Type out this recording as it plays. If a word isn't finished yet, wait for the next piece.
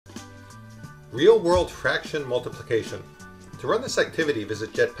Real-world fraction multiplication. To run this activity,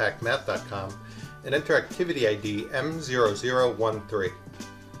 visit jetpackmath.com and enter activity ID M0013.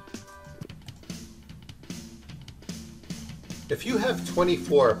 If you have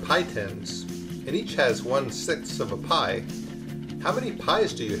 24 pi tens and each has 1/6 of a pi, how many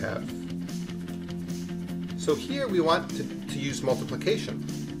pi's do you have? So here we want to use multiplication.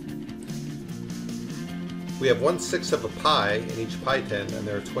 We have 1/6 of a pi in each pi ten, and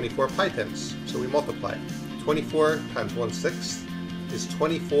there are 24 pi tens, so we multiply. 24 times 1/6 is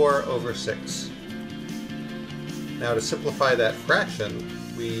 24 over 6. Now to simplify that fraction,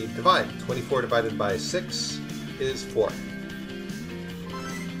 we divide. 24 divided by 6 is 4.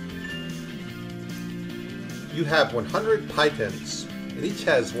 You have 100 pi tens, and each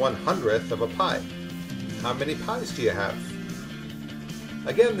has 1/100th of a pi. How many pi's do you have?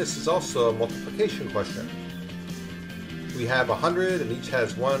 Again, this is also a multiplication question. We have 100 and each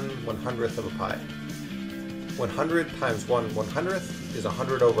has 1/100th of a pi. 100 times 1/100th is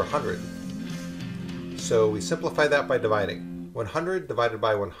 100 over 100. So we simplify that by dividing. 100 divided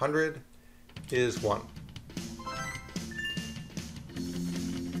by 100 is 1.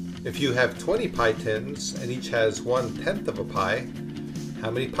 If you have 20 pi tens and each has 1/10th of a pi, how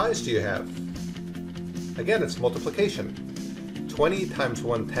many pi's do you have? Again, it's multiplication. 20 times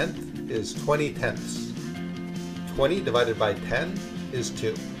 1/10th is 20 tenths. 20 divided by 10 is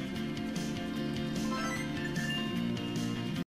 2.